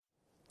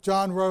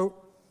John wrote,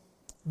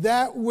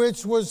 "That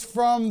which was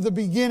from the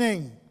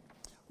beginning,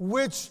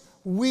 which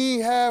we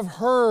have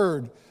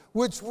heard,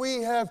 which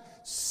we have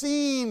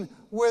seen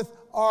with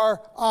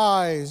our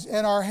eyes,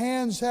 and our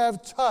hands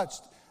have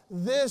touched,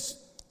 this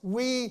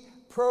we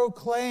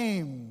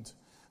proclaimed."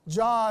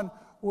 John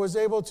was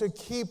able to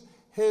keep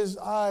his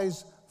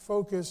eyes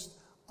focused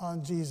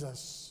on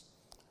Jesus.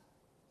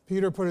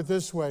 Peter put it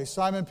this way.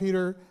 Simon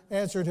Peter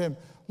answered him,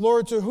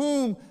 "Lord, to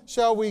whom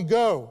shall we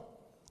go?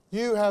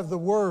 You have the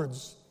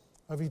words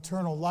of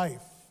eternal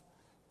life."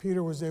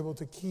 Peter was able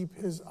to keep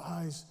his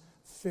eyes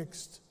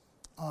fixed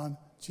on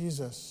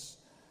Jesus.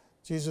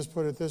 Jesus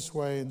put it this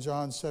way in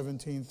John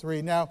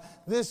 17:3. "Now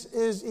this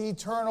is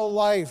eternal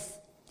life,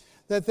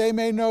 that they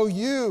may know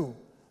you,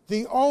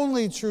 the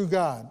only true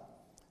God,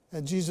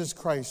 and Jesus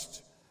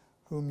Christ,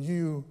 whom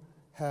you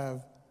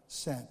have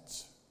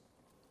sent."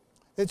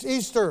 It's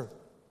Easter.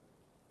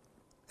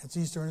 It's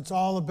Easter, and it's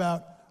all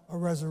about a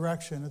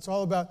resurrection. It's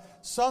all about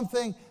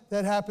something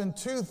that happened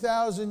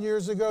 2,000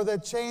 years ago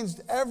that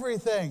changed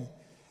everything.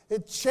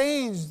 It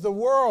changed the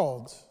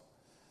world.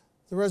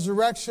 The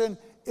resurrection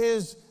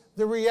is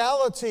the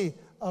reality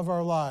of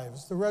our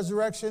lives. The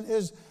resurrection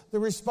is the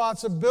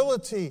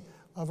responsibility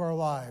of our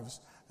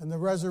lives. And the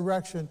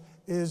resurrection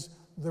is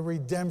the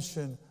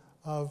redemption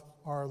of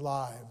our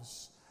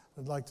lives.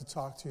 I'd like to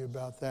talk to you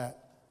about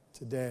that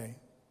today.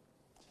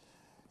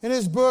 In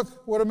his book,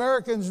 What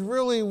Americans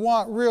Really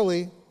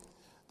Want,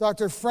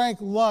 Dr. Frank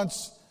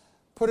Luntz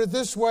put it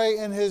this way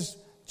in his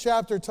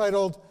chapter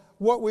titled,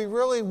 "What We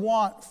Really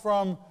Want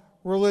from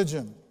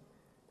Religion."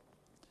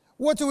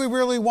 What do we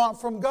really want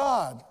from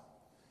God?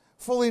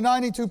 Fully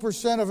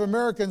 92% of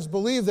Americans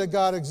believe that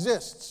God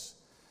exists.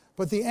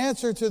 But the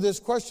answer to this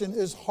question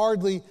is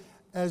hardly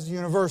as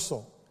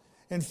universal.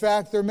 In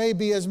fact, there may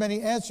be as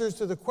many answers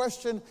to the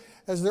question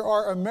as there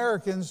are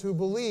Americans who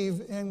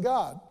believe in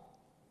God.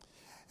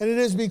 And it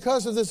is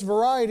because of this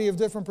variety of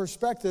different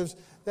perspectives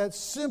that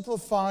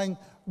simplifying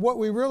what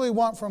we really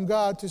want from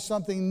God to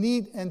something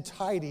neat and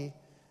tidy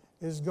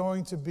is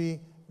going to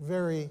be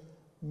very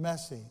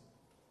messy.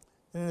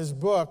 In his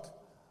book,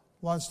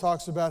 Luntz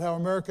talks about how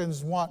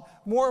Americans want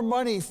more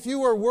money,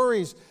 fewer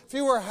worries,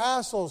 fewer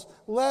hassles,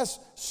 less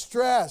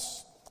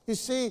stress. You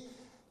see,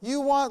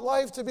 you want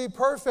life to be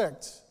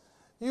perfect.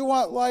 You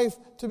want life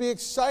to be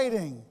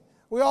exciting.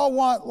 We all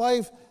want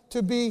life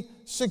to be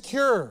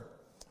secure.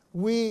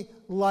 We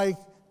like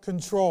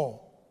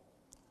control.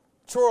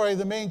 Troy,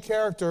 the main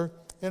character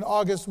in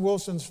August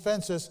Wilson's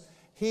Fences,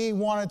 he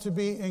wanted to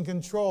be in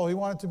control. He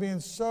wanted to be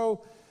in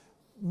so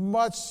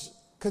much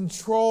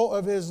control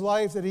of his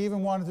life that he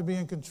even wanted to be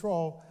in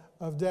control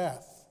of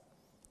death.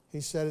 He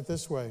said it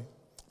this way: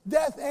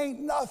 "Death ain't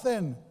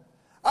nothing.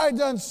 I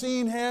done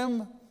seen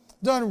him,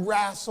 done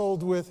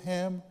wrestled with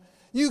him.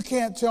 You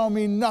can't tell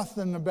me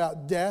nothing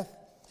about death.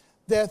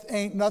 Death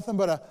ain't nothing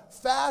but a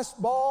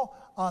fastball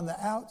on the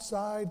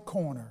outside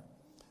corner.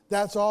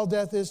 That's all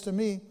death is to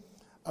me,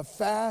 a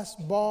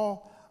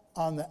fastball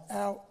on the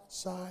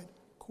outside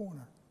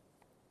corner."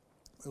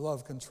 We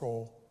love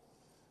control.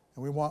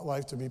 And we want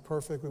life to be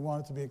perfect. We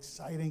want it to be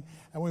exciting.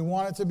 And we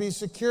want it to be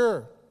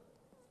secure.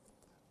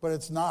 But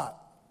it's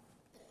not.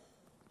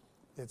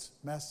 It's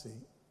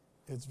messy.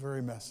 It's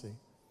very messy.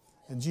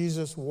 And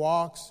Jesus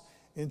walks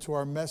into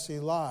our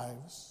messy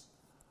lives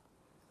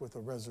with a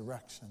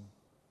resurrection.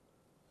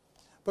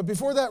 But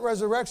before that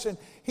resurrection,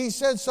 he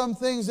said some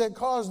things that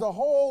caused a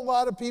whole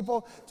lot of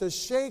people to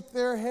shake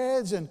their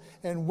heads and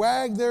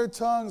wag their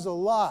tongues a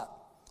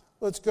lot.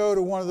 Let's go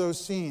to one of those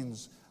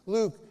scenes.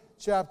 Luke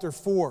chapter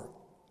 4.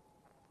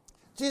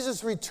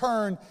 Jesus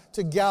returned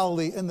to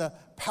Galilee in the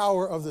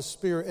power of the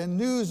Spirit, and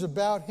news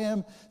about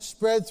him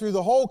spread through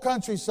the whole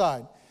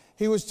countryside.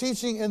 He was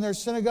teaching in their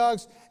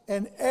synagogues,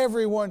 and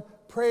everyone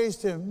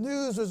praised him.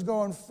 News was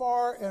going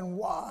far and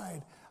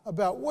wide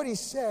about what he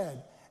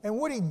said and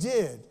what he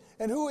did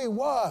and who he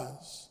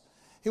was.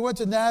 He went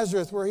to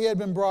Nazareth, where he had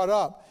been brought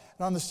up,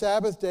 and on the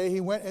Sabbath day he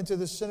went into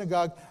the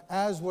synagogue,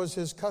 as was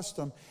his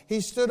custom.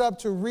 He stood up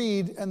to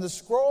read, and the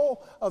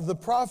scroll of the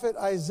prophet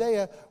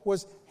Isaiah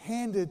was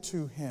handed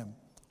to him.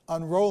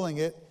 Unrolling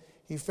it,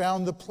 he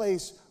found the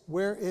place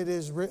where it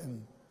is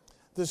written,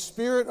 "The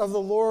Spirit of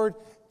the Lord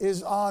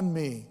is on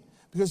me,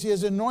 because he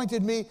has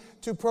anointed me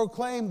to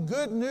proclaim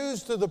good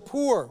news to the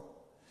poor.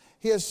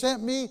 He has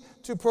sent me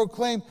to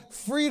proclaim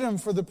freedom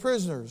for the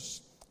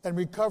prisoners and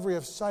recovery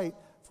of sight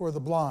for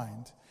the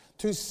blind,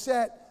 to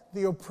set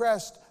the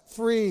oppressed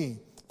free,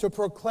 to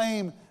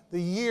proclaim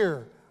the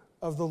year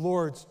of the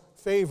Lord's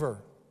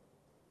favor."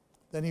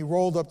 Then he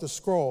rolled up the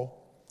scroll,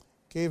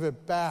 gave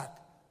it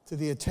back to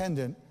the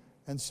attendant,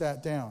 and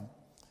sat down.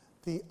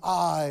 The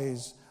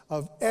eyes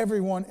of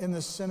everyone in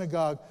the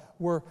synagogue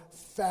were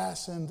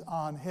fastened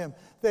on him.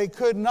 They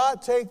could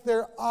not take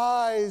their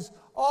eyes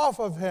off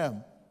of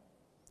him.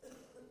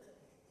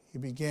 He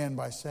began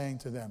by saying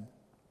to them,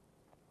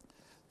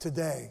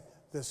 "Today,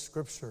 this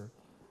scripture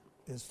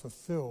is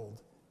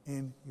fulfilled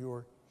in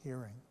your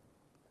hearing."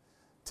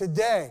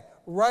 Today,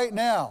 right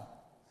now,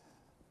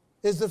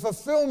 is the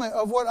fulfillment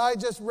of what I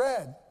just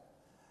read.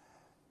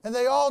 And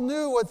they all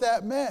knew what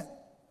that meant.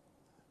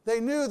 They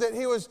knew that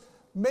he was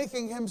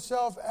making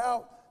himself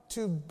out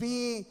to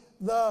be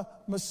the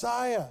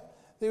Messiah.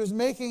 He was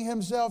making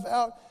himself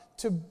out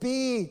to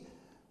be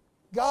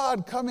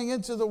God coming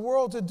into the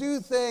world to do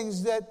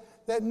things that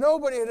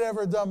nobody had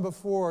ever done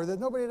before, that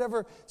nobody had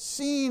ever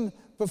seen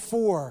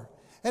before.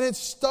 And it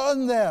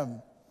stunned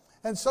them.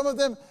 And some of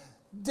them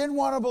didn't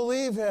want to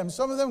believe him.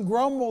 Some of them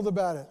grumbled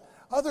about it.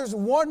 Others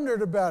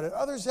wondered about it.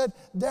 Others had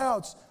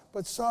doubts.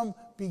 But some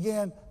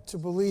began to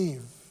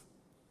believe.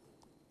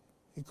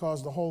 He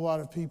caused a whole lot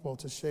of people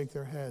to shake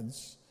their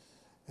heads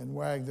and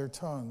wag their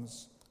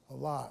tongues a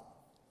lot.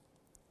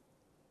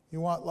 You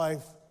want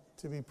life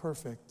to be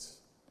perfect.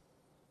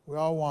 We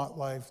all want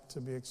life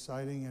to be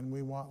exciting, and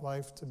we want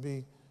life to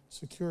be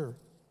secure.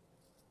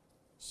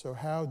 So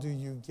how do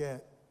you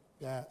get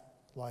that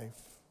life?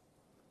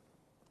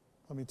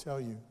 Let me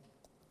tell you.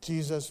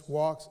 Jesus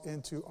walks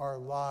into our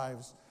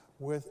lives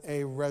with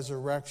a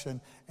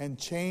resurrection and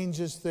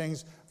changes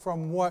things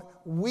from what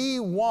we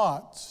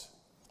want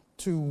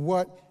to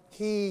what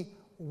he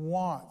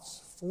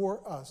wants for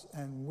us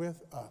and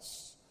with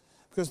us.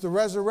 Because the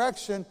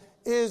resurrection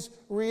is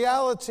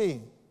reality.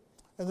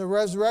 And the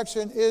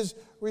resurrection is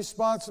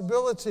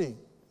responsibility.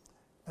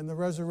 And the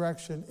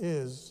resurrection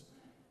is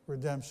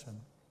redemption.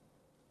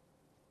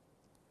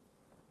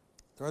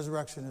 The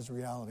resurrection is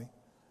reality.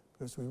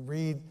 Because we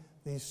read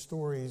these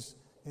stories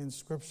in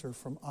Scripture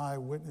from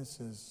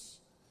eyewitnesses.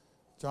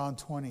 John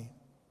 20.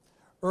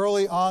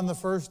 Early on the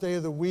first day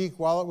of the week,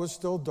 while it was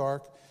still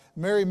dark,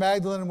 Mary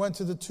Magdalene went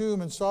to the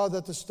tomb and saw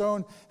that the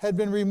stone had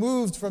been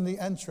removed from the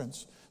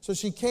entrance. So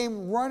she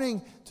came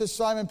running to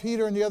Simon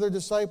Peter and the other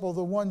disciple,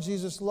 the one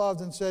Jesus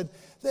loved, and said,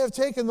 "They have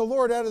taken the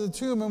Lord out of the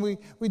tomb, and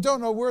we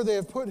don't know where they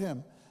have put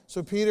him."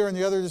 So Peter and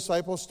the other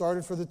disciple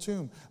started for the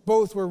tomb.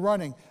 Both were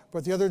running,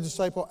 but the other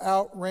disciple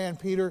outran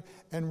Peter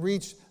and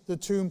reached the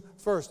tomb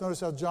first.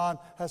 Notice how John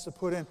has to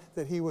put in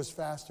that he was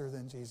faster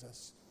than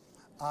Jesus.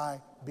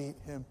 I beat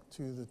him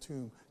to the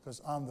tomb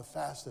because I'm the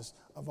fastest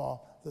of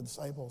all the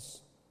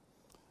disciples.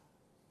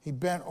 He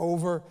bent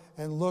over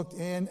and looked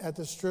in at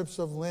the strips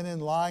of linen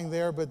lying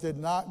there, but did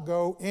not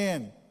go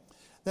in.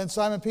 Then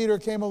Simon Peter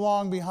came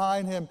along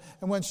behind him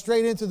and went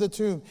straight into the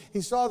tomb. He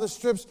saw the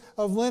strips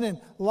of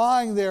linen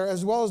lying there,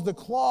 as well as the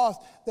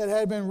cloth that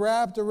had been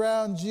wrapped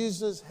around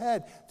Jesus'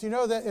 head. Do you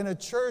know that in a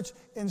church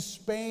in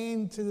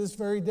Spain to this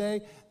very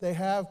day, they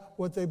have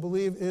what they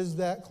believe is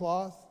that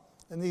cloth?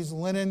 And these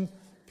linen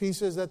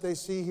pieces that they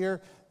see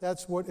here,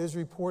 that's what is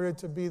reported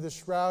to be the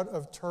Shroud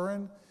of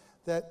Turin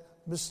that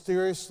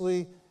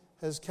mysteriously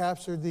has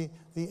captured the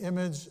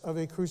image of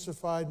a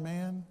crucified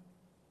man.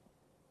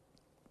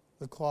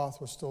 The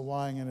cloth was still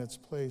lying in its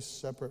place,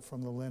 separate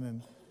from the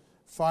linen.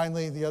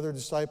 Finally, the other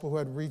disciple who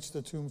had reached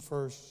the tomb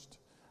first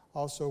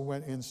also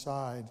went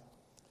inside.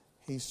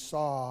 He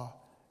saw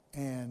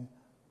and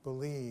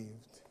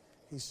believed.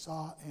 He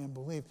saw and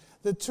believed.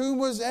 The tomb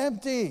was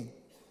empty.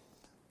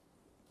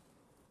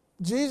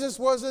 Jesus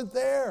wasn't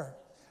there.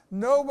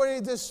 Nobody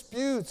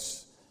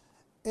disputes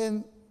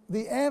in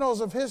the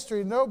annals of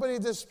history, nobody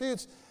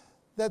disputes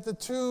that the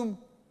tomb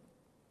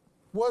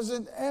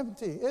wasn't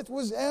empty. It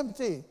was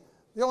empty.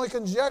 The only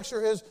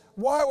conjecture is,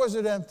 why was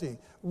it empty?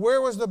 Where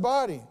was the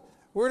body?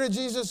 Where did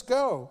Jesus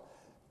go?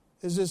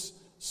 Is this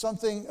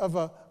something of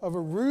a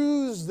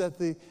ruse that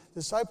the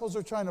disciples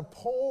are trying to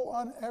pull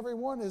on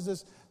everyone? Is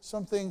this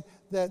something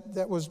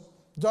that was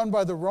done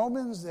by the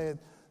Romans? They had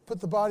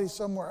put the body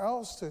somewhere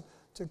else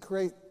to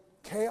create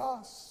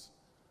chaos?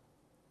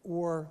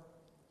 Or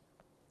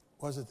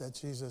was it that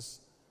Jesus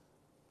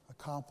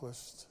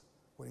accomplished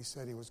what he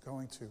said he was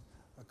going to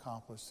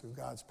accomplish through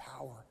God's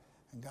power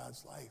and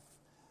God's life?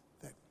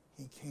 That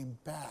he came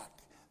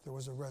back. There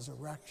was a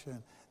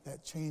resurrection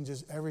that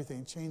changes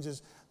everything,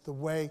 changes the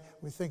way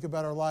we think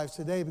about our lives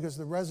today, because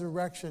the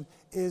resurrection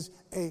is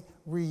a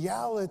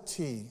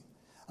reality.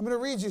 I'm going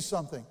to read you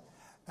something,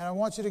 and I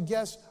want you to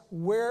guess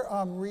where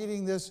I'm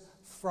reading this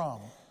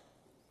from.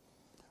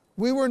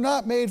 We were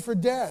not made for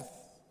death.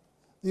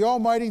 The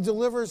Almighty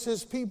delivers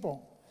his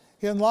people.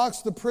 He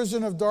unlocks the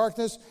prison of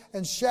darkness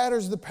and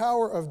shatters the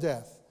power of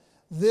death.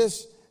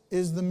 This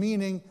is the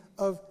meaning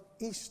of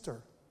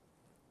Easter.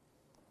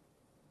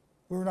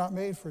 We were not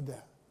made for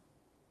death.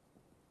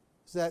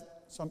 Is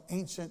that some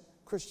ancient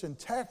Christian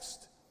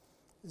text?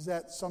 Is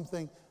that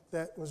something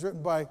that was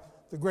written by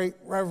the great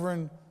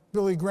Reverend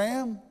Billy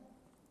Graham?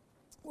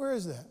 Where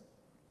is that?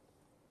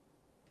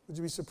 Would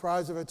you be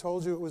surprised if I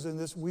told you it was in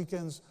this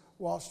weekend's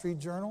Wall Street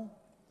Journal?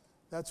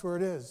 That's where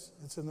it is.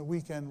 It's in the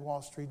weekend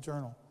Wall Street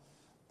Journal.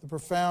 The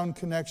profound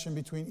connection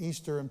between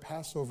Easter and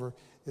Passover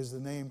is the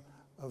name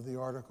of the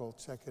article.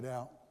 Check it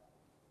out.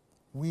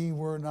 We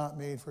were not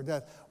made for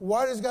death.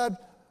 Why does God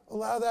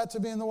allow that to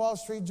be in the Wall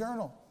Street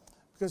Journal?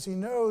 Because he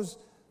knows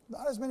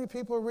not as many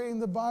people are reading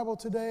the Bible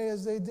today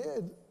as they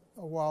did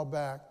a while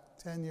back,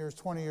 10 years,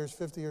 20 years,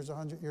 50 years,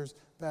 100 years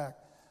back.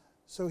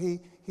 So he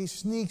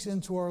sneaks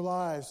into our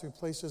lives through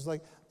places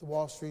like the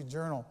Wall Street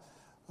Journal.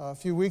 A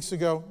few weeks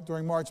ago,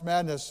 during March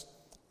Madness,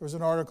 there was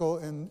an article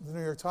in the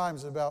New York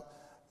Times about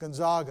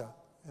Gonzaga,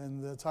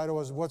 And the title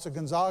was, What's a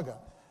Gonzaga?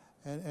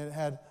 And it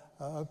had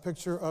a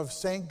picture of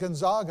Saint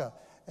Gonzaga.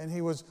 And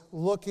he was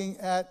looking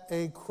at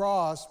a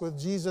cross with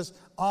Jesus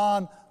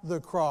on the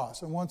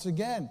cross. And once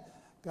again,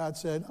 God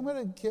said, I'm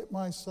going to get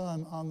my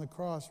son on the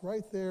cross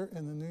right there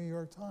in the New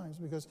York Times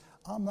because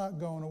I'm not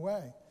going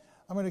away.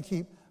 I'm going to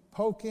keep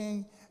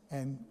poking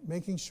and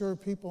making sure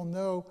people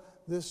know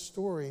this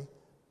story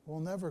will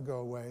never go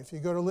away. If you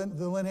go to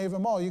the Lynn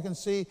Haven Mall, you can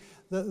see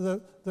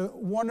the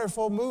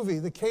wonderful movie,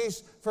 The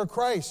Case for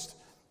Christ.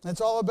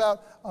 It's all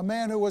about a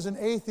man who was an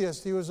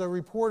atheist. He was a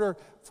reporter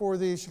for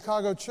the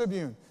Chicago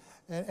Tribune,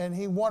 and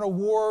he won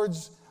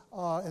awards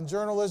in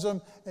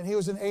journalism, and he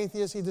was an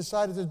atheist. He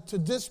decided to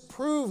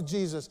disprove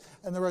Jesus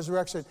and the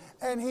resurrection,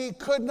 and he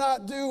could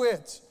not do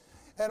it.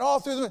 And all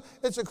through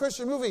it's a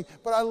Christian movie,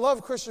 but I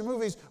love Christian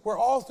movies where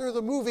all through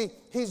the movie,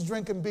 he's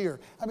drinking beer.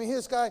 I mean,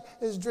 this guy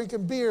is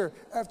drinking beer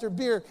after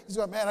beer. He's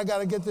going, man, I got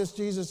to get this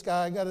Jesus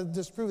guy. I got to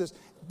disprove this.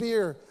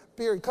 Beer.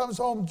 He comes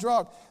home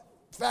drunk.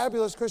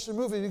 Fabulous Christian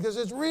movie because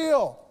it's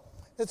real.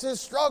 It's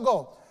his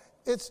struggle.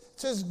 It's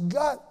his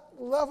gut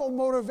level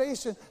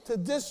motivation to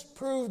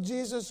disprove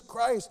Jesus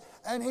Christ,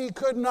 and he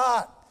could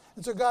not.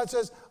 And so God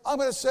says, I'm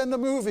going to send a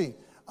movie.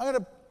 I'm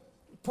going to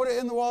put it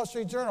in the Wall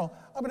Street Journal.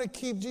 I'm going to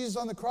keep Jesus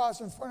on the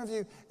cross in front of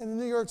you in the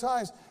New York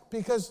Times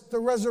because the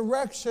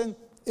resurrection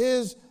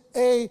is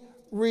a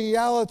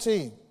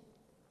reality.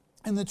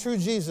 In The True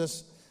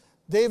Jesus,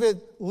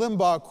 David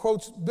Limbaugh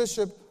quotes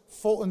Bishop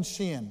Fulton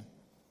Sheen.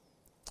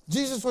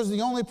 Jesus was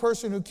the only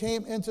person who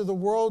came into the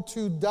world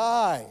to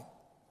die.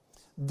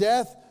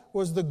 Death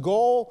was the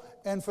goal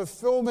and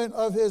fulfillment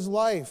of his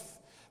life.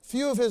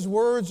 Few of his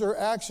words or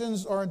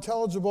actions are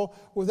intelligible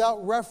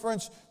without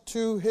reference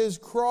to his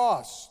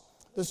cross.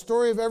 The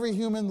story of every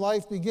human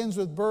life begins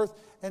with birth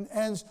and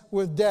ends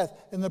with death.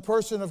 In the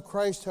person of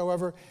Christ,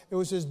 however, it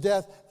was his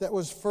death that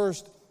was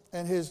first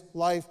and his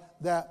life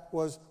that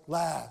was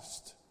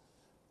last.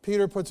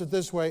 Peter puts it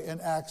this way in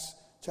Acts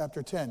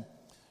chapter 10.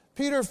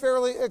 Peter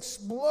fairly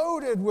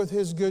exploded with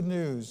his good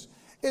news.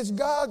 It's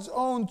God's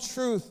own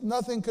truth.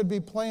 Nothing could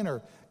be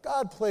plainer.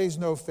 God plays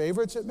no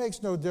favorites. It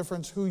makes no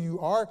difference who you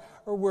are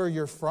or where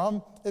you're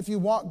from. If you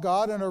want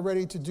God and are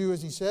ready to do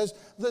as he says,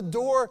 the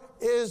door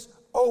is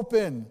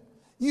open.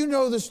 You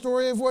know the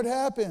story of what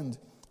happened.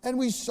 And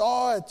we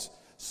saw it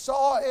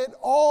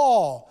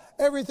all.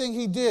 Everything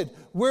he did,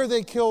 where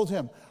they killed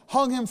him,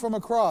 hung him from a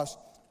cross.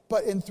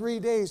 But in 3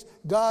 days,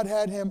 God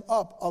had him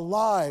up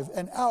alive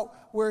and out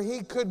where he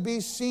could be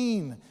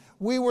seen.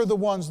 We were the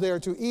ones there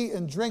to eat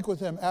and drink with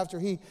him after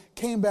he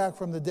came back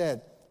from the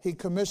dead. He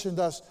commissioned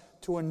us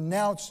to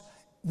announce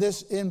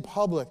this in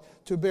public,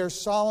 to bear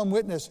solemn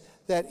witness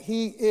that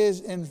he is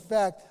in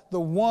fact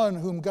the one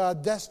whom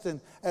God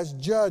destined as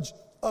judge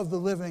of the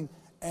living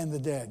and the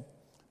dead.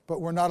 But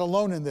we're not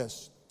alone in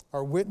this.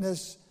 Our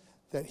witness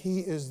that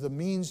he is the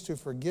means to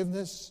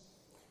forgiveness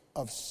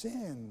of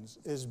sins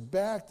is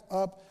backed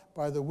up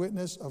by the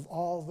witness of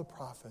all the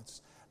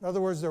prophets. In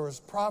other words, there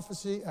was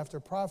prophecy after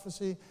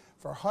prophecy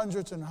for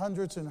hundreds and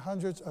hundreds and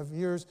hundreds of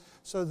years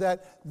so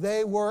that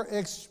they were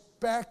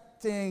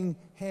expecting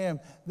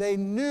him. They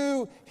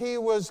knew he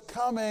was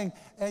coming,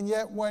 and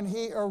yet when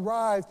he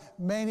arrived,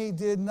 many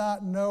did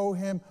not know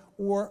him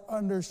or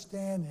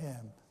understand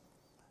him.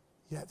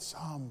 Yet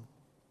some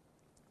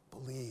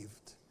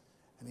believed,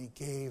 and he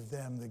gave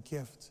them the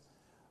gift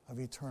of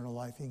eternal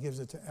life. He gives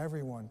it to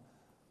everyone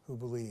who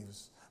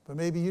believes. But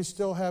maybe you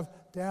still have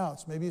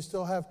doubts. Maybe you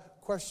still have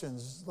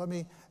questions. Let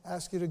me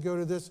ask you to go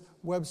to this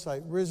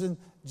website,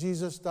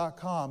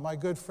 risenjesus.com. My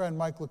good friend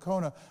Mike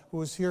Lacona, who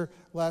was here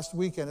last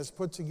weekend, has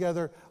put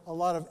together a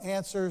lot of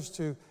answers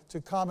to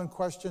common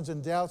questions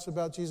and doubts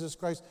about Jesus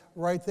Christ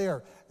right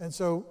there. And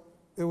so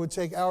it would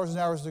take hours and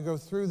hours to go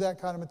through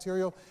that kind of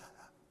material.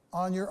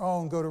 On your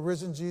own, go to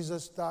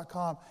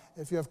risenjesus.com.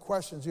 If you have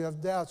questions, you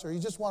have doubts, or you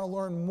just want to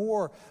learn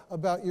more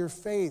about your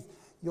faith,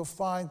 you'll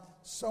find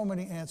so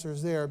many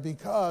answers there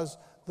because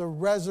the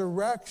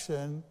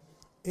resurrection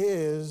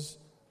is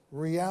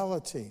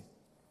reality.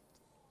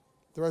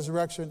 The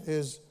resurrection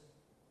is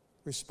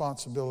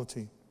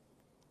responsibility.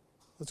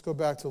 Let's go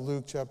back to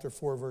Luke chapter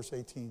 4, verse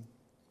 18.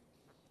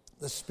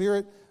 The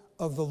Spirit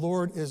of the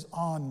Lord is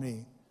on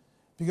me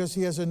because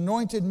he has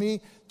anointed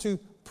me to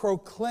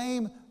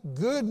proclaim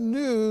good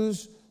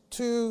news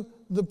to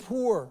the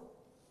poor.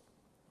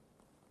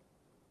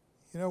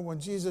 You know, when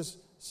Jesus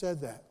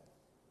said that,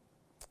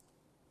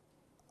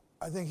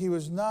 I think he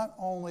was not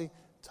only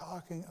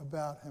talking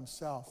about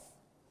himself,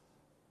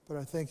 but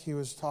I think he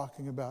was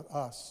talking about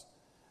us.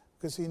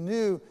 Because he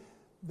knew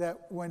that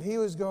when he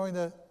was going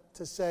to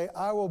say,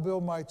 I will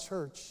build my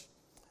church,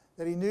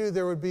 that he knew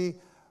there would be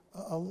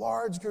a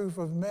large group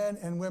of men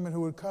and women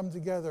who would come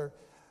together,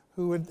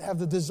 who would have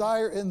the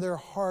desire in their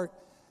heart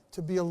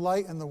to be a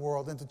light in the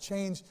world and to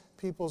change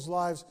people's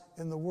lives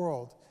in the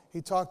world.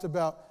 He talked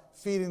about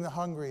feeding the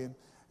hungry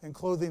and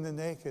clothing the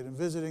naked and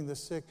visiting the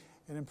sick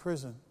and in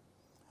prison.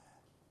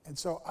 And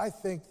so I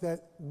think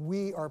that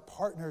we are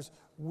partners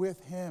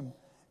with him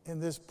in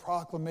this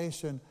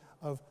proclamation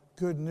of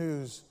good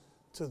news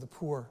to the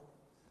poor.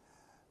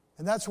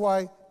 And that's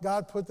why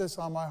God put this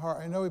on my heart.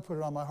 I know He put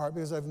it on my heart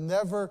because I've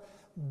never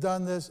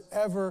done this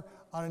ever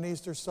on an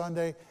Easter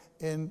Sunday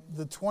in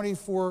the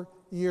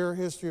 24-year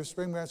history of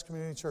Spring Branch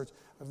Community Church.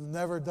 I've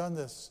never done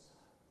this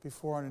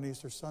before on an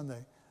Easter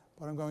Sunday.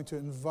 But I'm going to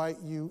invite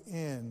you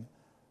in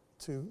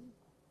to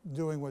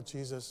doing what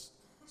Jesus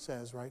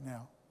says right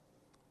now.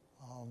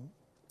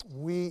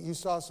 You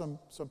saw some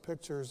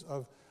pictures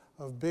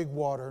of Big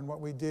Water and what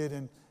we did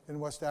in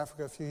West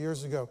Africa a few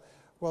years ago.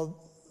 Well,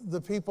 the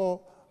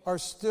people are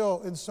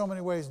still, in so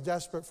many ways,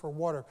 desperate for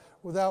water.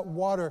 Without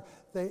water,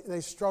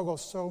 they struggle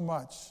so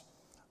much.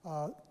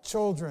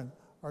 Children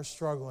are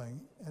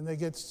struggling, and they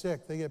get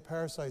sick. They get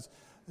parasites.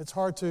 It's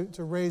hard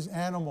to raise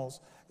animals.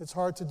 It's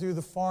hard to do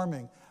the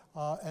farming.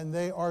 And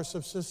they are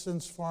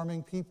subsistence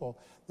farming people.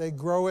 They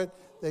grow it.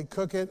 They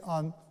cook it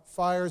on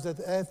fires. They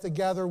have to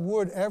gather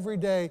wood every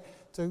day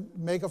to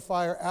make a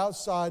fire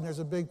outside, and there's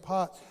a big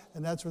pot,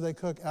 and that's where they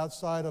cook,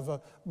 outside of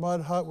a mud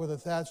hut with a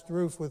thatched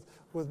roof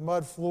with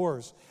mud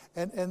floors.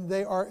 And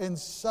they are in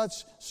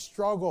such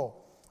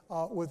struggle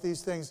with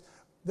these things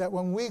that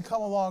when we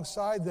come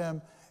alongside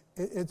them,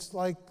 it's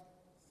like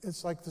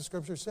the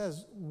Scripture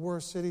says, we're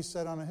a city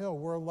set on a hill.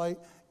 We're a light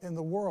in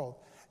the world.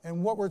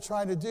 And what we're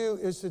trying to do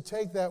is to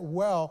take that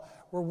well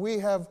where we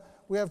have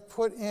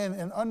put in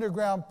an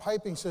underground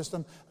piping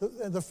system,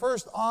 the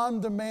first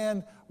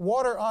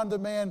water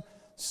on-demand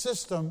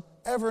system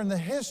ever in the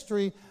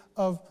history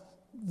of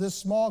this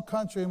small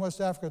country in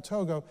West Africa,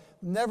 Togo.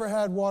 Never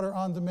had water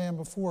on demand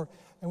before.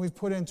 And we've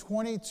put in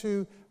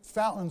 22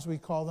 fountains, we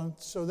call them,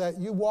 so that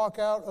you walk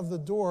out of the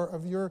door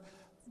of your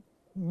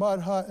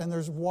mud hut and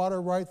there's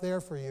water right there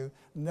for you.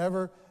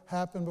 Never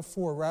happened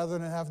before. Rather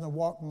than having to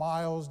walk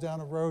miles down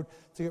a road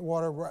to get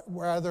water,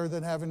 rather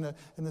than having to,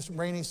 in this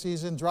rainy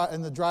season,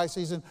 in the dry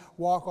season,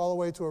 walk all the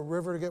way to a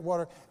river to get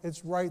water,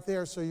 it's right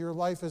there. So your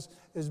life is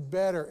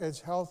better, it's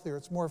healthier,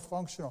 it's more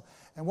functional.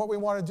 And what we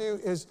want to do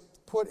is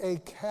put a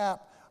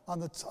cap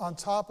on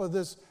top of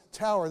this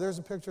tower. There's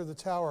a picture of the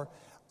tower.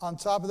 On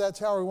top of that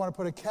tower, we want to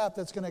put a cap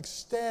that's going to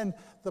extend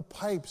the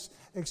pipes,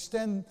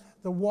 extend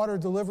the water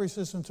delivery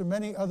system to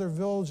many other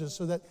villages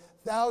so that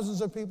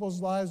thousands of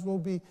people's lives will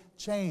be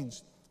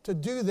changed. To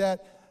do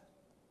that,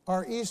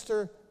 our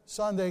Easter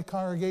Sunday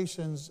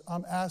congregations,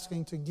 I'm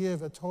asking to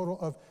give a total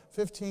of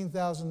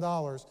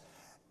 $15,000.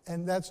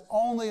 And that's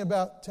only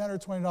about $10 or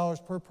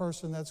 $20 per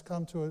person that's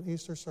come to an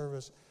Easter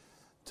service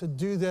to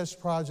do this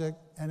project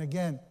and,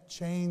 again,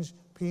 change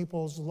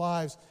people's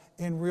lives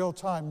in real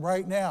time,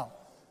 right now.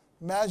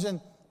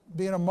 Imagine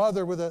being a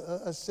mother with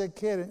a sick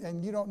kid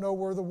and you don't know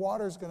where the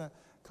water is going to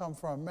come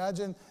from.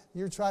 Imagine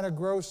you're trying to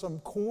grow some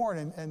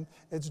corn and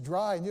it's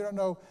dry and you don't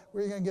know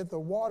where you're going to get the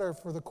water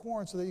for the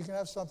corn so that you can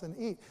have something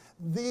to eat.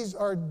 These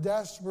are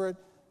desperate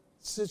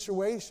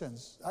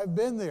situations. I've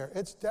been there.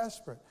 It's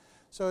desperate.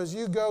 So as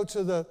you go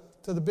to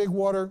the Big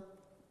Water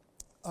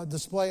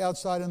display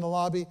outside in the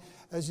lobby,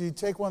 as you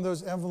take one of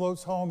those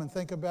envelopes home and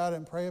think about it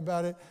and pray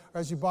about it, or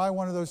as you buy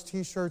one of those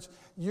T-shirts,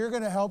 you're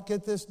going to help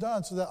get this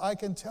done so that I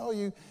can tell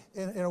you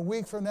in a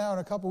week from now, in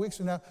a couple weeks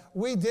from now,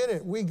 we did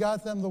it. We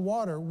got them the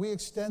water. We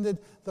extended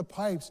the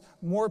pipes.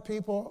 More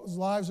people's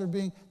lives are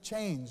being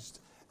changed.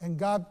 And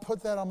God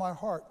put that on my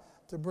heart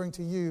to bring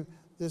to you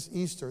this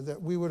Easter,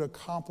 that we would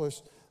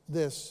accomplish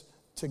this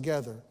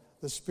together.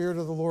 The Spirit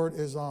of the Lord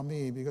is on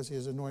me because He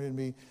has anointed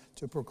me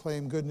to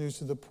proclaim good news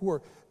to the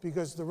poor,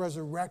 because the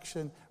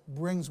resurrection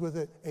brings with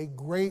it a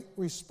great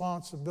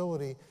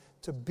responsibility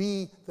to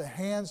be the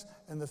hands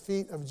and the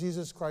feet of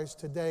Jesus Christ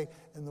today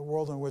in the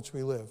world in which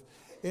we live.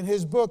 In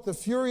his book, The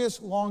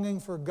Furious Longing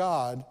for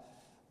God,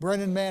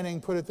 Brennan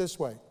Manning put it this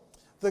way: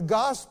 the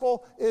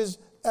gospel is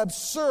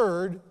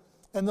absurd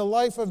and the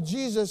life of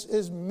Jesus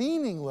is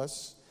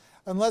meaningless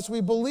unless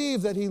we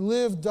believe that He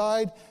lived,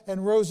 died,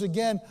 and rose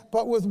again,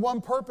 but with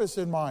one purpose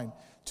in mind: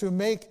 to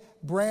make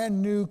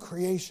brand new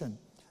creation.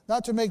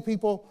 Not to make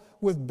people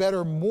with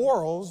better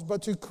morals,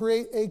 but to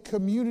create a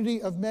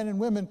community of men and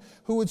women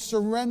who would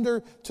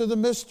surrender to the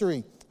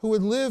mystery, who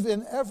would live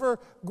in ever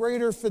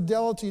greater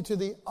fidelity to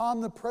the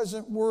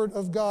omnipresent Word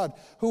of God,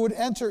 who would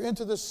enter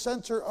into the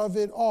center of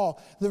it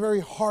all, the very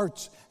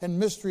heart and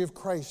mystery of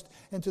Christ,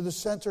 into the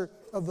center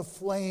of the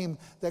flame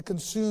that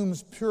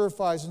consumes,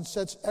 purifies, and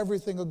sets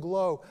everything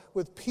aglow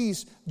with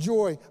peace,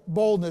 joy,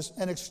 boldness,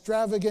 and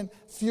extravagant,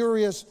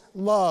 furious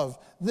love.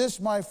 This,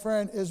 my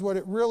friend, is what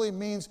it really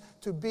means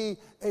to be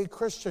a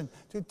Christian,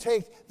 to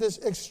take this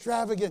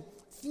extravagant,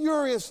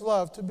 furious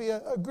love, to be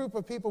a group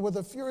of people with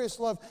a furious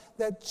love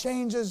that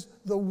changes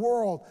the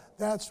world.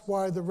 That's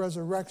why the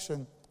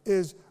resurrection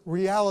is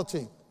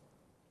reality.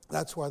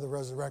 That's why the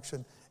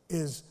resurrection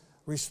is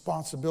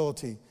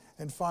responsibility.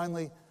 And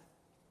finally,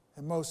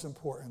 and most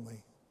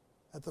importantly,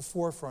 at the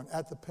forefront,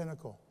 at the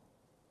pinnacle,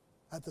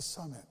 at the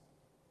summit,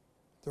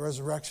 the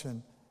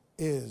resurrection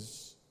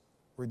is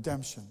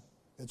redemption.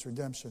 It's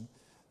redemption.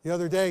 The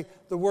other day,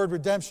 the word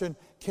redemption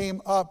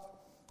came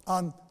up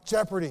on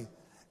Jeopardy,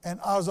 and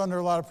I was under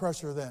a lot of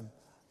pressure then,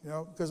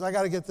 because I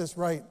got to get this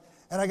right.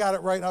 And I got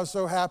it right, and I was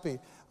so happy.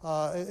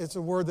 It's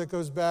a word that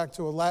goes back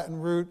to a Latin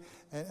root,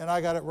 and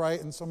I got it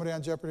right, and somebody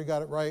on Jeopardy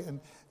got it right, and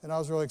I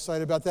was really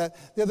excited about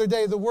that. The other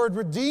day, the word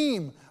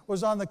redeem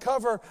was on the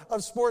cover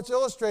of Sports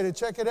Illustrated.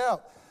 Check it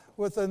out.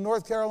 With the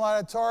North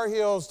Carolina Tar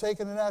Heels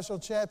taking the national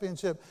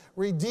championship.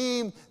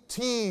 Redeem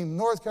team.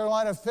 North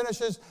Carolina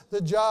finishes the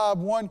job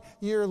 1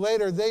 year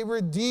later. They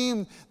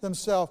redeemed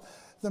themselves.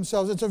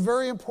 It's a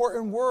very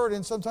important word,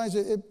 and sometimes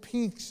it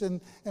peeks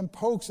and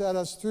pokes at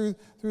us through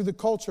the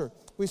culture.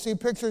 We see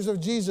pictures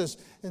of Jesus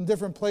in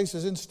different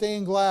places, in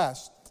stained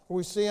glass.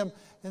 We see him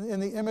in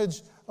the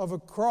image of a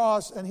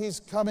cross, and he's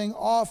coming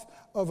off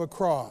of a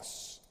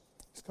cross.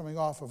 He's coming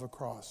off of a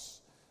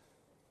cross.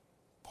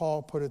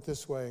 Paul put it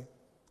this way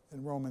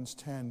in Romans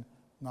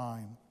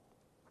 10:9.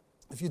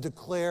 If you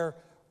declare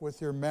with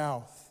your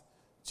mouth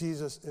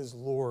Jesus is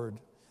Lord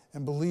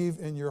and believe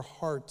in your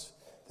heart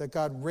that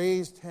God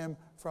raised him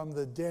from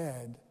the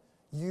dead,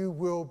 you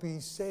will be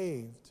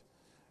saved.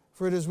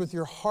 For it is with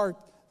your heart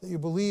that you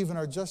believe and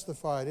are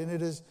justified, and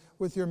it is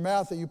with your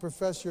mouth that you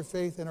profess your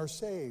faith and are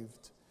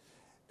saved.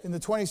 In the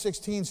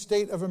 2016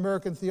 State of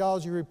American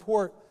Theology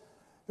report,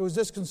 it was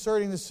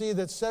disconcerting to see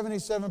that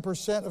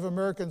 77% of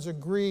Americans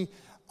agree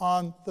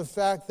on the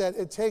fact that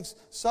it takes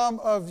some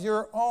of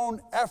your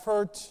own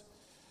effort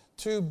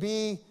to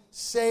be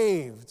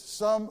saved,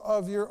 some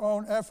of your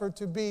own effort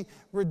to be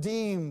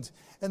redeemed.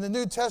 And the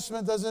New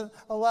Testament doesn't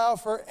allow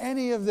for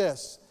any of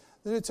this.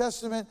 The New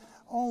Testament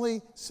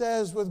only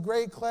says with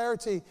great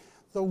clarity,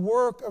 the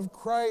work of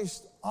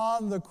Christ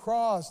on the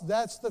cross,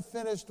 that's the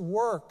finished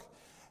work.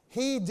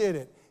 He did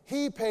it.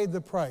 He paid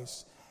the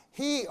price.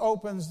 He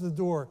opens the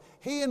door.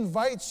 He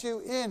invites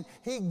you in.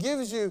 He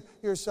gives you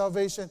your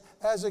salvation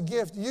as a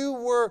gift. You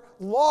were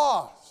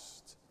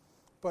lost,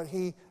 but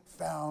he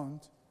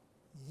found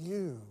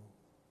you.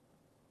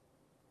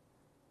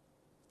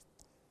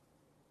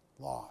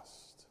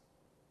 Lost.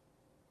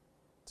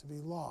 To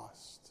be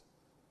lost.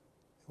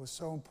 It was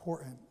so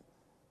important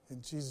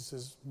in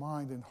Jesus'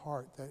 mind and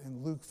heart that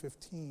in Luke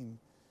 15,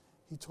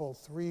 he told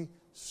 3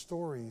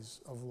 stories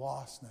of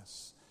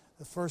lostness.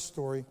 The first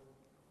story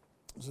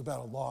was about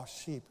a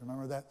lost sheep.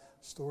 Remember that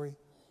story?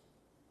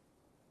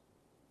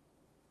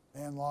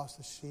 Man lost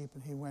a sheep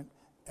and he went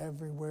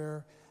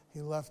everywhere.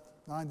 He left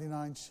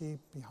 99 sheep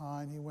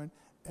behind. He went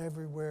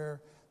everywhere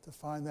to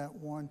find that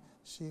one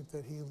sheep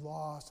that he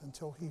lost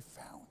until he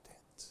found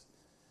it.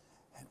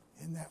 And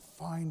in that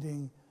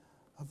finding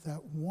of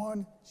that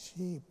one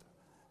sheep,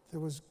 there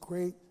was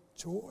great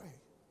joy.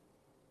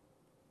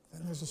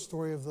 Then there's a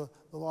story of the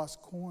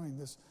lost coin.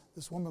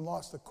 This woman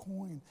lost a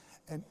coin,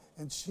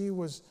 and she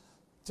was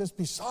just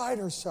beside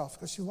herself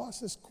because she lost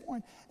this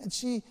coin. And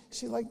she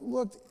like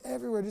looked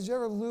everywhere. Did you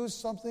ever lose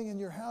something in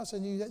your house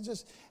and you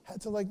just had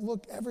to like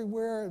look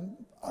everywhere and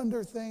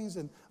under things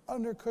and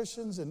under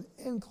cushions and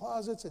in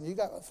closets, and you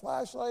got a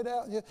flashlight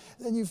out and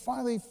then you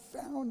finally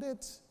found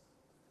it.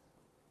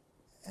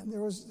 And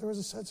there was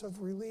a sense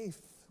of relief.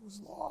 It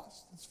was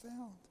lost. It's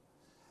found.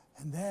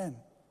 And then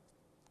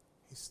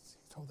he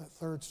told that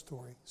third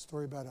story, a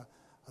story about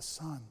a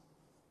son.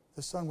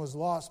 The son was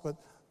lost, but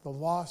the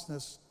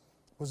lostness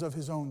was of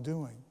his own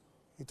doing.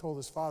 He told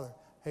his father,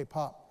 hey,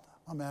 Pop,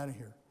 I'm out of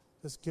here.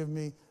 Just give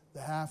me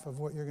the half of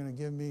what you're going to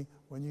give me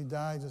when you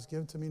die. Just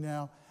give it to me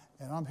now,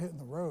 and I'm hitting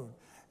the road.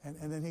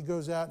 And then he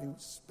goes out and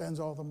he spends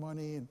all the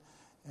money,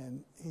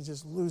 and he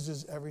just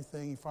loses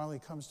everything. He finally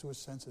comes to his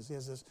senses. He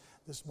has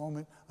this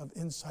moment of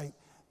insight,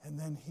 and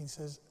then he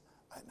says,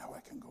 I know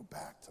I can go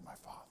back to my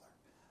father.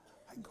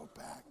 I can go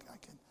back.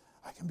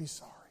 I can be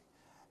sorry.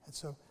 And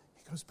so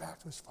he goes back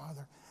to his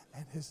father,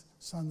 and his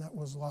son that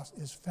was lost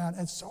is found.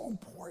 And it's so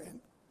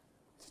important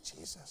to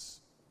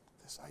Jesus,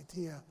 this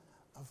idea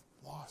of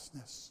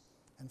lostness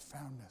and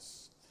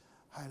foundness.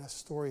 I had a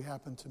story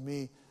happen to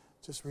me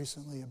just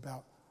recently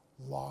about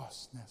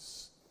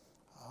lostness.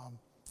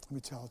 Let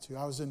me tell it to you.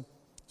 I was in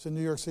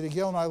New York City.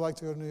 Gail and I like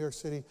to go to New York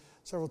City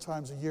several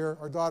times a year.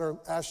 Our daughter,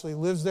 Ashley,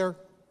 lives there,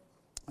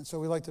 and so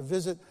we like to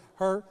visit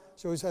her.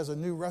 She always has a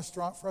new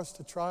restaurant for us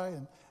to try,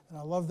 and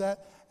I love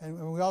that.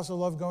 And we also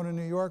love going to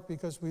New York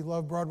because we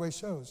love Broadway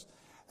shows.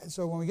 And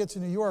so when we get to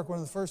New York, one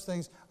of the first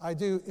things I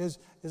do is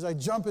I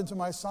jump into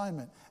my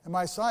assignment. And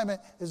my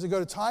assignment is to go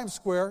to Times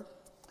Square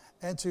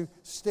and to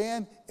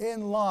stand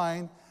in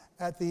line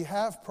at the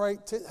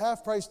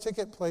half-price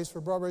ticket place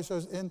for Broadway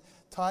shows in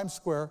Times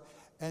Square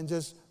and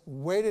just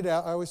wait it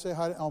out. I always say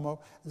hi to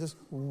Elmo. And just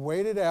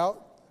wait it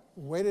out,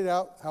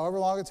 however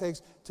long it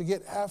takes to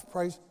get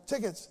half-price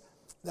tickets.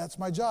 That's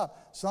my job.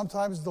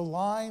 Sometimes the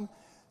line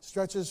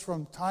stretches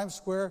from Times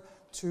Square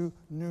to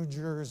New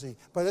Jersey.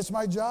 But it's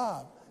my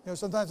job. You know,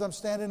 sometimes I'm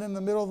standing in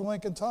the middle of the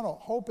Lincoln Tunnel,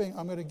 hoping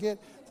I'm going to get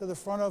to the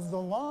front of the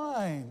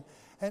line.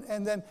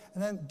 And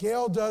then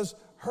Gail does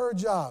her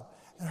job.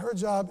 And her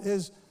job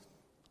is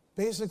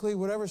basically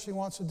whatever she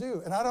wants to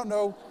do. And I don't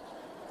know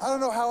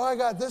how I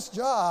got this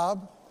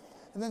job,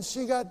 and then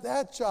she got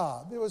that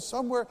job. It was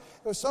somewhere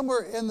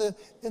in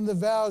the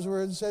vows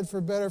where it said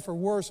for better, for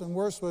worse, and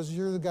worse was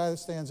you're the guy that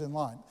stands in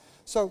line.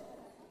 So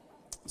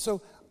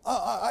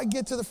I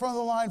get to the front of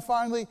the line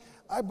finally.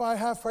 I buy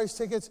half-price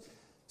tickets.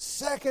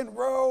 Second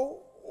row,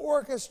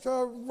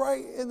 orchestra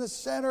right in the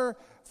center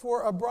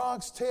for A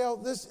Bronx Tale.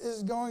 This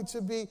is going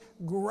to be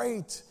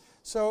great.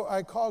 So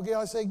I call Gail.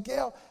 I say,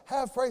 Gail,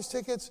 half-price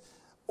tickets,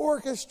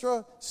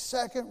 orchestra,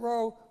 second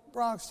row,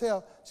 Bronx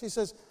Tale. She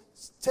says,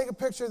 take a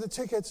picture of the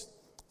tickets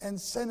and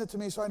send it to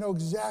me so I know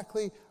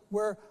exactly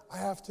where I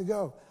have to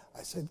go.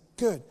 I said,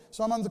 good.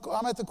 So I'm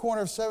at the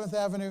corner of 7th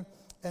Avenue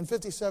and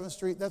 57th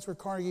Street. That's where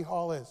Carnegie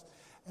Hall is.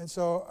 And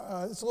so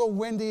it's a little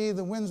windy.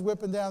 The wind's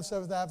whipping down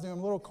 7th Avenue. I'm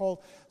a little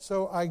cold.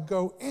 So I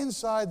go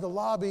inside the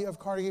lobby of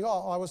Carnegie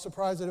Hall. I was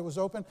surprised that it was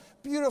open.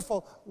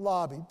 Beautiful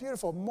lobby.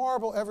 Beautiful.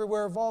 Marble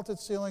everywhere. Vaulted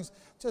ceilings.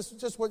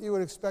 Just what you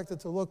would expect it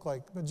to look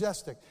like.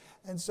 Majestic.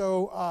 And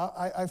so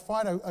I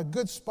find a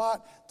good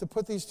spot to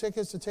put these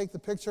tickets, to take the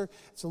picture.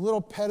 It's a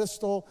little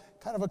pedestal,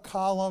 kind of a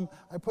column.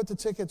 I put the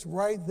tickets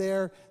right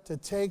there to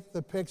take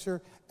the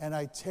picture, and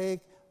I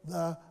take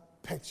the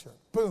picture.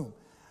 Boom.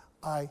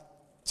 I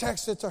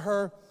text it to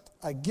her.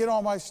 I get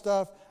all my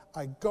stuff.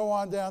 I go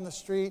on down the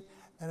street,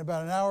 and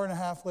about an hour and a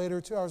half later,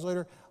 2 hours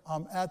later,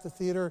 I'm at the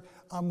theater.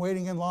 I'm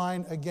waiting in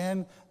line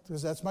again,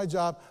 because that's my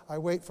job. I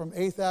wait from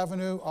 8th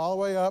Avenue all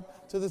the way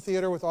up to the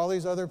theater with all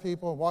these other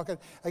people walking.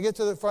 I get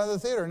to the front of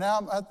the theater. Now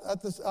I'm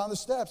on the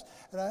steps.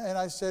 And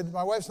I said,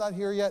 my wife's not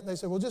here yet. And they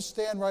said, well, just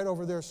stand right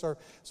over there, sir.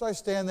 So I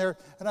stand there,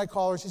 and I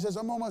call her. She says,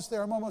 I'm almost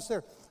there. I'm almost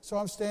there. So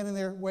I'm standing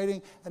there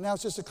waiting, and now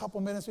it's just a couple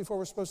minutes before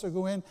we're supposed to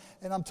go in,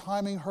 and I'm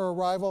timing her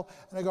arrival.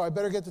 And I go, I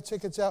better get the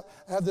tickets out.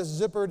 I have this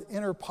zippered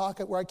inner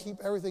pocket where I keep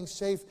everything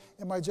safe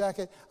in my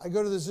jacket. I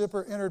go to the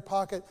zipper inner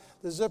pocket.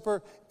 The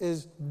zipper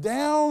is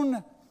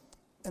down,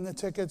 and the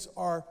tickets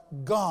are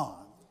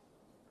gone.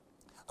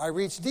 I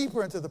reach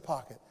deeper into the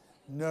pocket.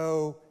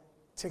 No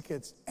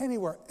tickets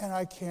anywhere, and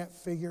I can't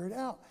figure it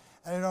out.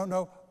 And I don't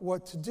know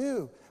what to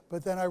do.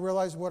 But then I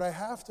realize what I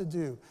have to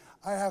do.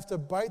 I have to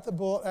bite the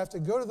bullet. I have to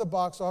go to the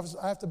box office.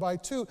 I have to buy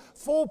 2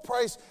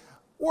 full-price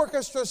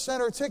orchestra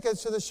center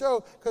tickets to the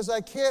show because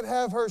I can't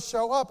have her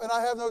show up, and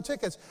I have no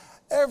tickets.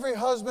 Every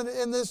husband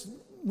in this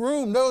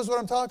room knows what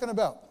I'm talking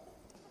about.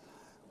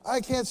 I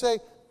can't say,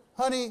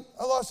 honey,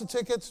 I lost the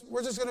tickets.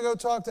 We're just going to go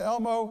talk to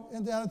Elmo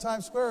down in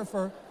Times Square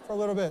for a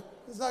little bit.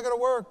 It's not going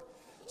to work.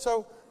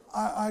 So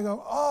I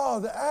go, oh,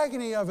 the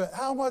agony of it.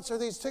 How much are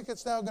these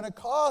tickets now going to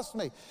cost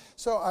me?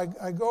 So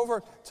I go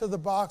over to the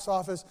box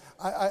office.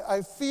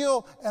 I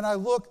feel and I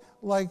look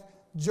like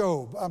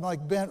Job. I'm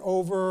like bent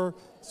over,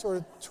 sort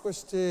of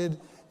twisted.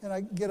 And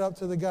I get up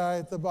to the guy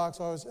at the box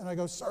office and I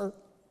go, sir,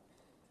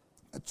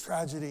 a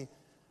tragedy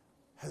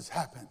has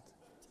happened.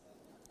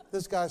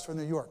 This guy's from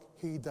New York.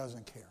 He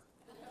doesn't care.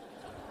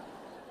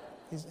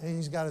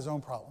 He's got his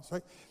own problems,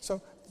 right?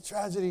 So the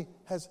tragedy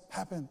has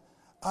happened.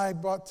 I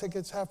bought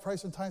tickets half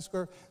price in Times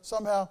Square.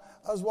 Somehow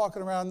I was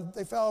walking around.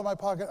 They fell in my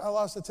pocket. I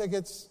lost the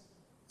tickets.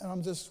 And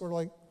I'm just sort of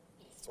like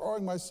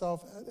throwing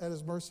myself at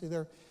his mercy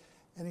there.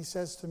 And he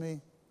says to me,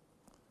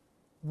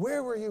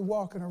 where were you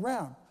walking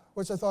around?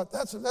 Which I thought,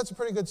 that's a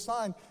pretty good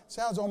sign.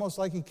 Sounds almost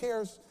like he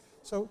cares.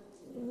 So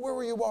where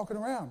were you walking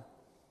around?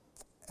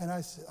 And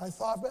I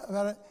thought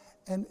about it,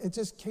 and it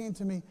just came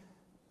to me,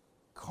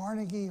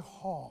 Carnegie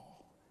Hall.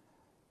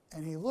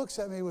 And he looks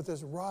at me with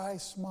this wry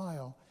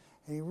smile,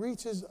 and he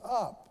reaches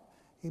up.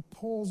 He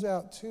pulls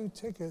out 2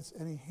 tickets,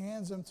 and he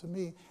hands them to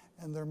me,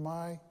 and they're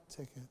my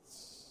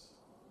tickets.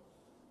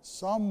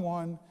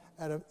 Someone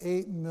out of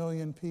 8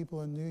 million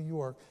people in New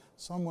York,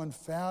 someone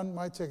found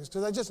my tickets.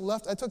 Because I just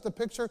left, I took the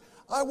picture,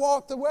 I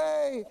walked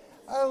away,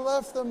 I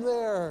left them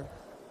there.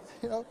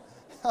 You know,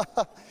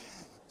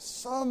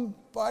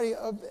 somebody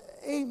of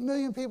 8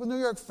 million people in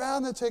New York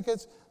found the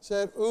tickets,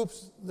 said,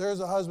 oops, there's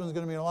a husband's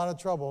going to be in a lot of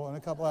trouble in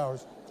a couple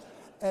hours.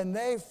 And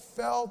they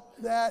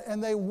felt that,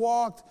 and they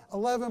walked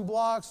 11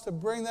 blocks to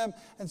bring them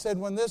and said,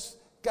 when this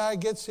guy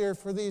gets here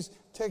for these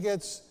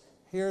tickets,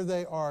 here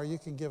they are. You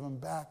can give them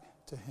back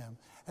to him.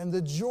 And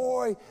the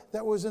joy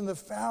that was in the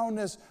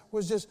foundness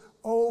was just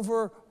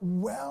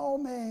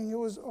overwhelming. It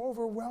was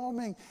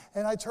overwhelming.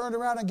 And I turned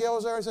around, and Gail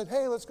was there. I said,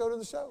 hey, let's go to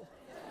the show.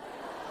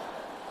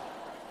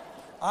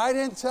 I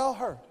didn't tell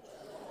her.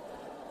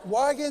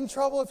 Why get in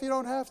trouble if you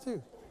don't have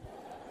to?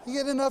 You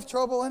get enough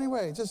trouble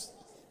anyway. Just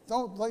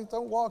don't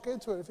walk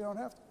into it if you don't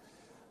have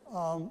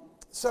to.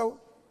 So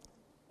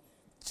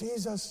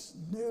Jesus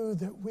knew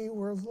that we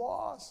were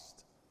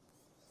lost,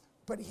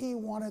 but he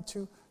wanted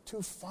to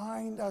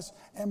find us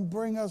and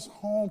bring us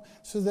home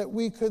so that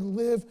we could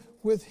live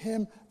with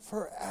him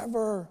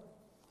forever.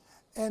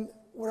 And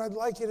what I'd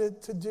like you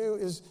to do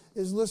is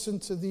listen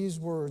to these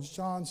words,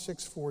 John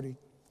 6:40.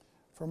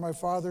 For my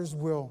Father's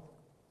will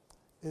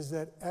is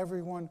that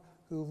everyone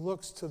who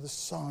looks to the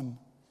Son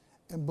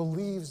and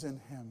believes in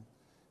him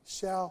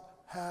shall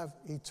have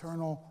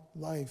eternal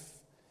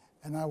life,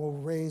 and I will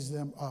raise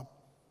them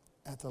up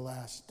at the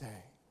last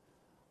day.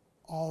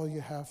 All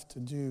you have to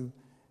do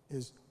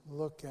is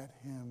look at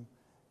him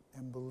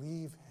and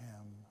believe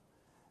him,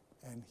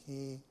 and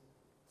he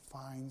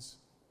finds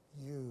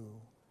you,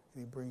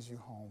 and he brings you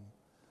home.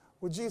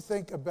 Would you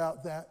think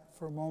about that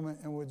for a moment,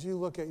 and would you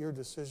look at your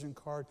decision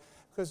card?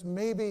 Because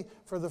maybe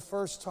for the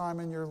first time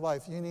in your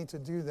life, you need to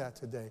do that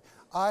today.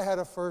 I had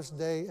a first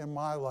day in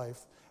my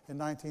life, in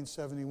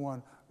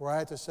 1971 where I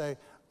had to say,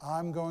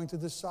 I'm going to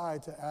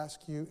decide to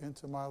ask you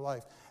into my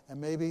life.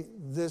 And maybe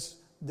this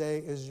day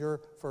is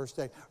your first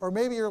day. Or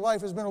maybe your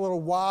life has been a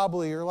little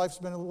wobbly, your life's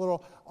been a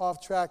little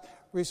off track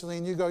recently,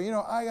 and you go,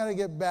 I got to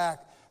get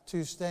back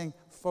to staying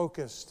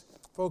focused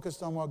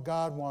on what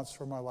God wants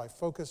for my life,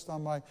 focused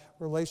on my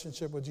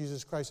relationship with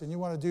Jesus Christ. And you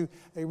want to do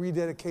a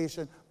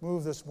rededication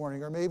move this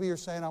morning. Or maybe you're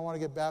saying, I want to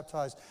get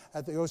baptized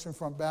at the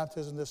Oceanfront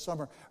Baptism this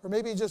summer. Or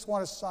maybe you just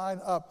want to sign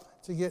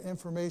up to get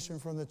information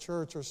from the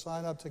church, or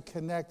sign up to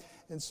connect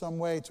in some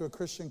way to a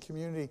Christian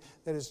community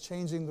that is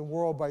changing the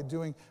world by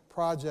doing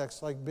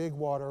projects like Big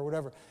Water or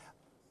whatever.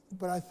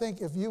 But I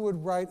think if you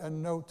would write a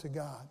note to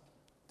God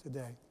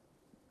today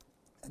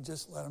and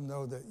just let him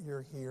know that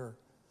you're here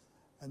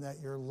and that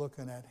you're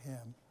looking at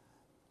him,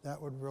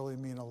 that would really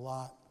mean a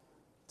lot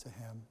to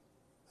him.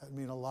 That would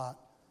mean a lot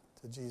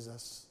to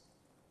Jesus.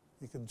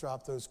 You can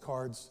drop those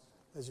cards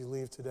as you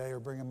leave today or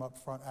bring them up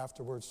front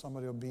afterwards.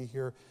 Somebody will be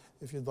here.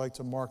 If you'd like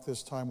to mark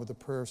this time with a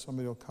prayer,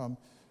 somebody will come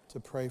to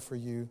pray for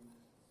you,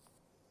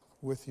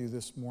 with you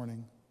this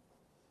morning.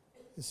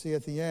 You see,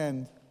 at the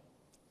end,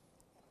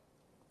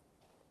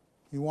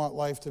 you want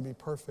life to be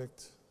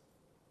perfect.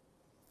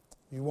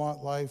 You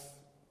want life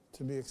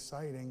to be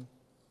exciting.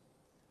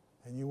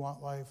 And you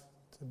want life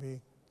to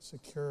be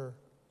secure.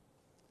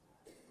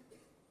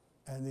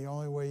 And the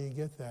only way you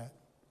get that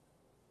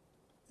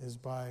is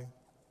by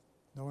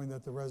knowing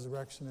that the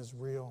resurrection is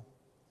real,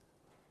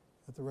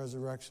 that the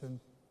resurrection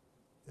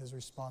is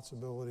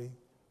responsibility,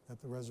 that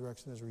the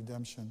resurrection is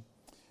redemption.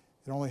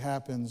 It only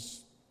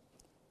happens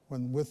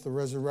when, with the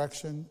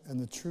resurrection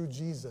and the true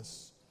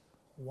Jesus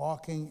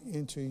walking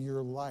into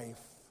your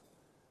life,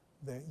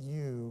 that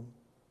you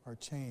are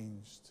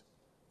changed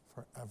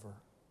forever.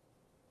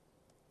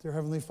 Dear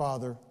Heavenly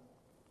Father,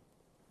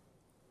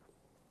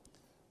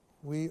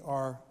 we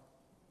are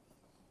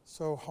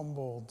so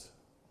humbled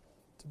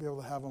to be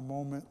able to have a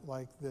moment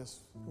like this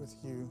with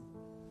you.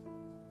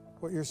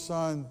 What your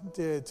Son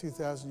did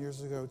 2,000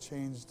 years ago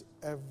changed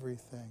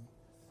everything.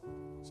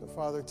 So,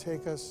 Father,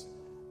 take us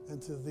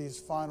into these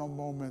final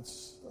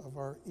moments of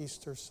our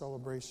Easter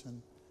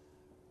celebration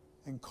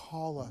and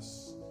call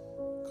us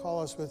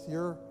with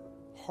your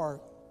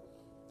heart,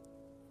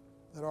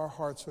 that our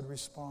hearts would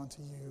respond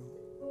to you.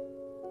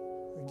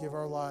 We give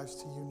our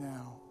lives to you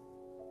now.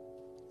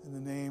 In the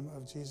name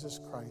of Jesus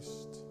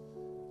Christ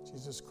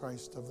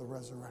of the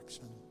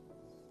resurrection.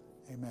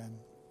 Amen.